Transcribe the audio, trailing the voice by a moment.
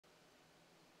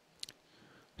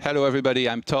Hello everybody,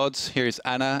 I'm Todd, here's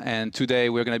Anna, and today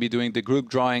we're going to be doing the group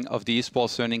drawing of the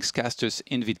Esports Earnings Casters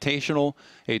Invitational,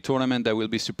 a tournament that will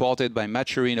be supported by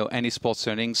Matcherino and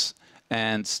Esports Earnings,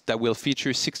 and that will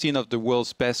feature 16 of the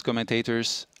world's best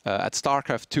commentators at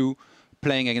StarCraft II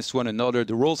playing against one another.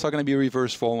 The roles are going to be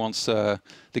reversed for once the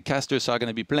casters are going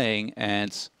to be playing,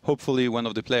 and hopefully one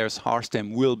of the players,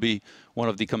 Harstem, will be one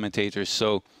of the commentators.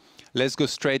 So let's go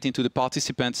straight into the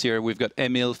participants here. We've got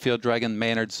Emil, Field Dragon,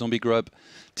 Maynard, Zombie Grub,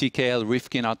 TKL,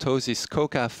 Rifkin, Artosis,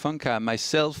 Coca, Funka,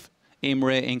 myself,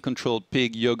 Imre, Incontrol,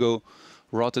 Pig, Yogo,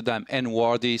 Rotterdam, and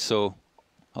Wardy. So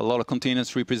a lot of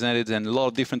continents represented and a lot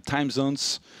of different time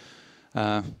zones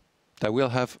that will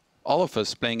have all of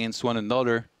us playing against one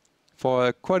another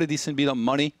for quite a decent bit of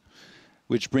money,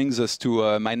 which brings us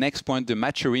to my next point, the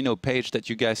Matcherino page that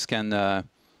you guys can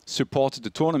support the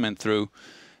tournament through.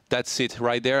 That's it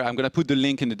right there. I'm going to put the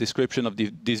link in the description of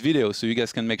this video so you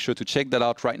guys can make sure to check that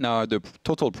out. Right now, the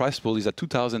total prize pool is at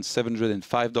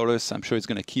 $2,705. I'm sure it's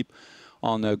going to keep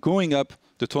on going up.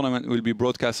 The tournament will be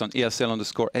broadcast on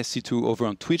ESL_SC2 over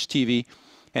on Twitch TV.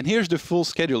 And here's the full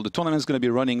schedule. The tournament is going to be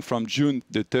running from June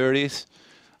the 30th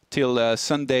till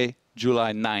Sunday,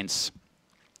 July 9th.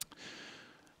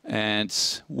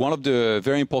 And one of the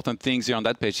very important things here on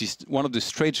that page is one of the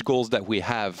stretch goals that we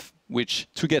have, which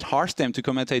to get Harstem to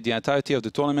commentate the entirety of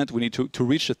the tournament, we need to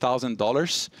reach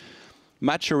 $1,000.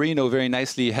 Matcherino very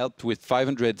nicely helped with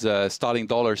 500 starting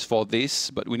dollars for this,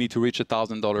 but we need to reach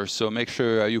 $1,000. So make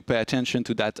sure you pay attention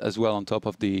to that as well on top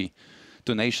of the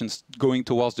donations going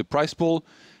towards the prize pool.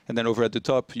 And then over at the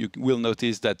top, you will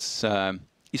notice that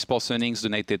Esports Earnings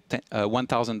donated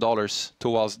 $1,000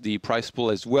 towards the prize pool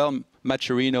as well.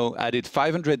 Matcherino added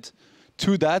 500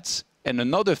 to that, and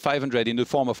another 500 in the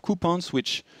form of coupons,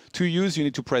 which to use, you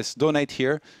need to press donate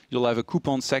here. You'll have a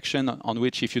coupon section on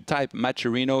which if you type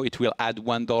Matcherino, it will add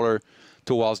 $1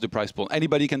 towards the prize pool.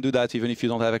 Anybody can do that, even if you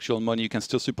don't have actual money, you can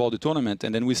still support the tournament.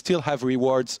 And then we still have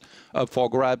rewards up for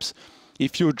grabs.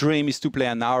 If your dream is to play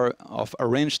an hour of a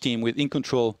range team with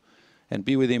Incontrol and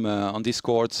be with him on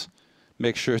Discord,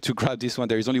 make sure to grab this one.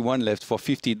 There is only one left for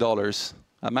 $50.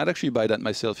 I might actually buy that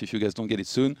myself if you guys don't get it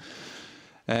soon.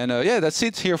 And yeah, that's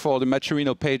it here for the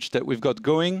Matcherino page that we've got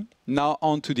going. Now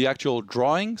on to the actual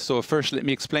drawing. So first, let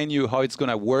me explain you how it's going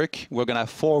to work. We're going to have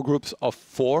 4 groups of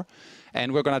 4,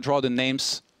 and we're going to draw the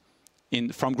names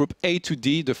from group A to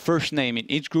D, the first name in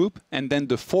each group, and then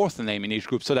the 4th name in each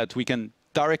group, so that we can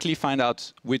directly find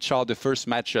out which are the first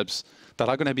matchups that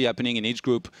are going to be happening in each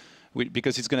group,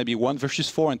 because it's going to be 1 versus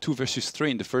 4 and 2 versus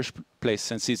 3 in the first place,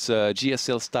 since it's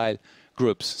GSL-style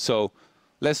groups. So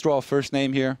let's draw a first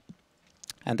name here.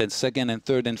 And then 2nd and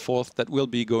 3rd and 4th, that will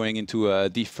be going into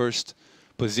the first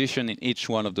position in each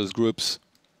one of those groups.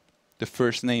 The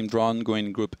first name drawn going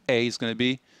in group A is going to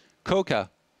be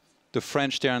Coca, the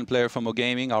French Terran player from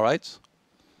OGaming. All right.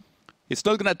 It's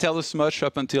not going to tell us much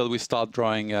up until we start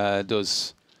drawing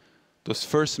those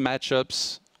first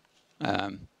matchups.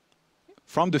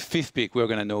 From the 5th pick, we're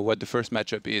going to know what the first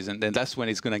matchup is, and then that's when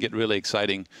it's going to get really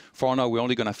exciting. For now, we're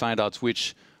only going to find out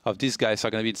which of these guys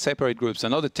are going to be in separate groups.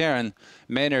 Another Terran,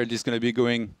 Maynard, is going to be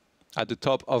going at the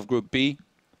top of Group B.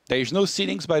 There is no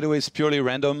seedings, by the way. It's purely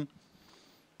random.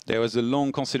 There was a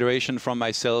long consideration from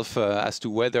myself as to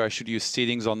whether I should use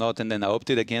seedings or not, and then I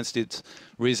opted against it.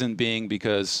 Reason being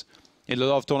because in a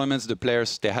lot of tournaments, the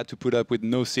players, they had to put up with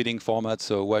no seeding format,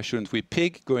 so why shouldn't we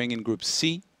pick going in Group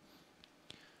C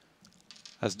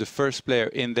as the first player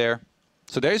in there?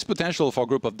 So there is potential for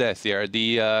Group of Death here.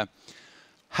 The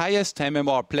highest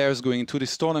MMR players going into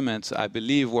this tournament, I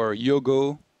believe, were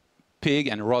Yogo, Pig,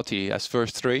 and Rotti as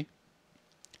first 3.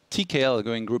 TKL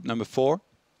going group number 4.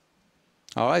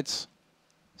 All right.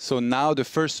 So now the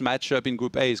first matchup in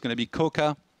Group A is going to be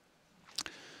Coca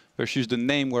versus the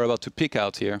name we're about to pick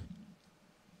out here.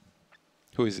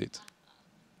 Who is it?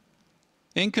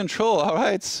 Incontrol. All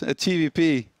right. A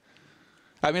TVP.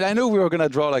 I mean, I know we were going to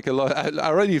draw like a lot.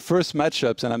 Already first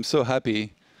matchups, and I'm so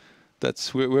happy.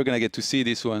 We're going to get to see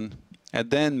this one.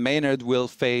 And then Maynard will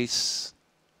face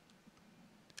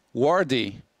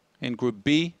Wardy in Group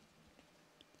B,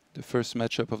 the first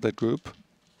matchup of that group.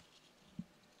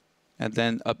 And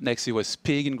then up next it was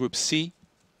Pig in Group C.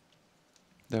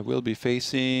 That will be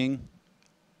facing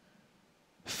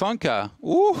Funka.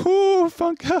 Woohoo,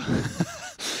 Funka!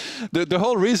 the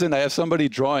whole reason I have somebody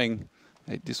drawing,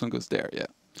 hey, this one goes there, yeah.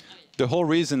 The whole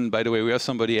reason, by the way, we have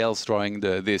somebody else drawing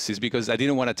this is because I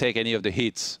didn't want to take any of the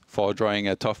hits for drawing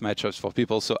tough matchups for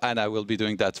people, so Anna will be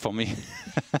doing that for me.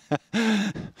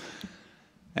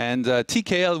 And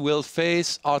TKL will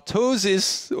face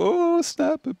Artosis. Oh,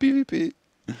 snap, a PvP.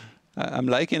 I'm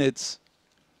liking it.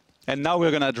 And now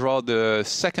we're going to draw the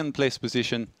 2nd place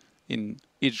position in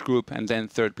each group, and then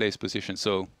third place position.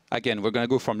 So again, we're going to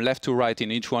go from left to right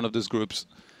in each one of those groups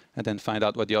and then find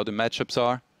out what the other matchups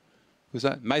are. Who's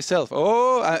that? Myself.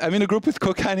 Oh, I'm in a group with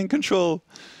Cocaine in control.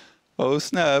 Oh,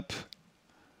 snap.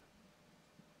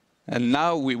 And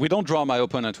now we don't draw my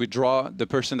opponent. We draw the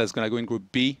person that's going to go in group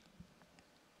B.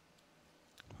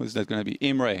 Who's that going to be?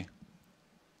 Imre.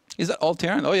 Is that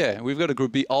All-Terran? Oh, yeah. We've got a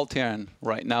group B All-Terran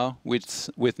right now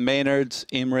with Maynard,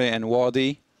 Imre, and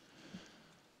Wardy.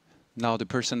 Now the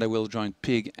person that will join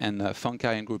Pig and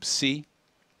Funkai in group C.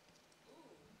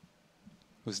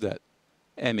 Who's that?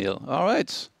 Emil. All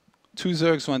right. 2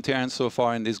 Zergs, 1 Terran so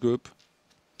far in this group.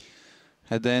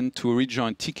 And then to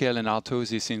rejoin TKL and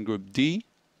Artosis in group D.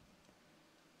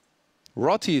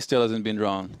 Roti still hasn't been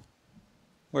drawn.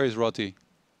 Where is Roti?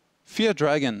 Fear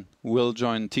Dragon will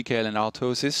join TKL and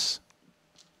Artosis.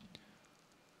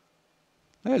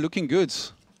 Yeah, looking good.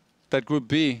 That group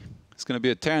B is going to be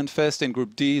a Terran Fest, and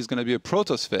group D is going to be a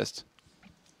Protoss Fest.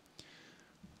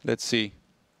 Let's see.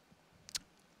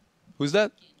 Who's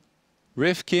that?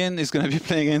 Rifkin is going to be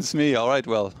playing against me. All right,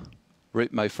 well,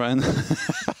 Rip, my friend.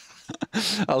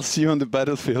 I'll see you on the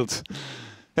battlefield.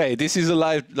 Hey, this is a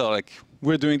live, like,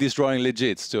 we're doing this drawing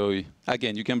legit, so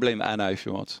again, you can blame Anna if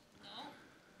you want.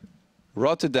 No.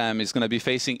 Rotterdam is going to be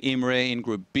facing Imre in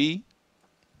group B.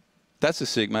 That's a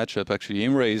sick matchup, actually.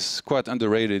 Imre is quite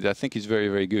underrated. I think he's very,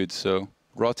 very good. So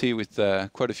Rotti with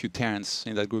quite a few Terrans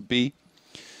in that group B.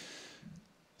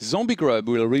 Zombie Grub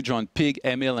will rejoin Pig,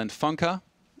 Emil, and Funka,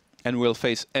 and will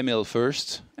face Emil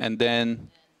first. And then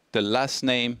the last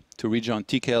name to rejoin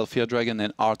TKL, Fear Dragon,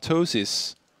 and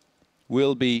Artosis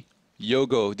will be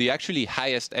Yogo, the actually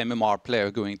highest MMR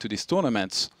player going to these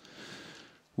tournaments.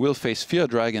 Will face Fear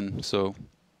Dragon, so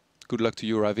good luck to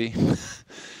you, Ravi.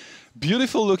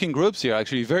 Beautiful looking groups here,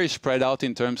 actually very spread out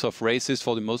in terms of races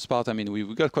for the most part. I mean,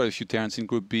 we've got quite a few Terrans in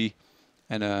group B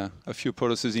and a few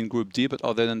Protosses in group D, but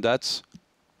other than that,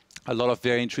 a lot of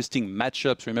very interesting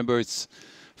matchups. Remember, it's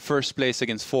first place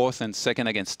against fourth and second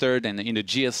against third, and in the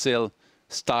GSL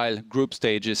style group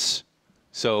stages.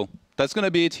 So that's going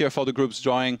to be it here for the groups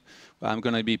drawing. I'm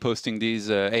going to be posting these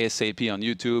ASAP on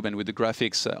YouTube and with the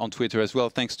graphics on Twitter as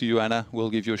well. Thanks to you, Anna. We'll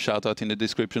give you a shout out in the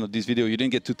description of this video. You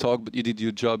didn't get to talk, but you did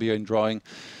your job here in drawing.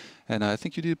 And I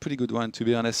think you did a pretty good one, to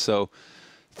be honest. So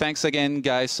thanks again,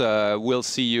 guys. We'll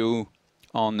see you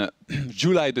on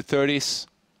July the 30th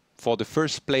for the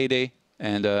first play day.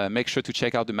 And make sure to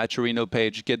check out the Matcherino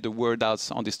page. Get the word out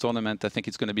on this tournament. I think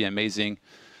it's going to be amazing.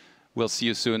 We'll see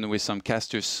you soon with some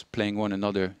casters playing one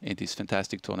another in this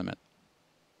fantastic tournament.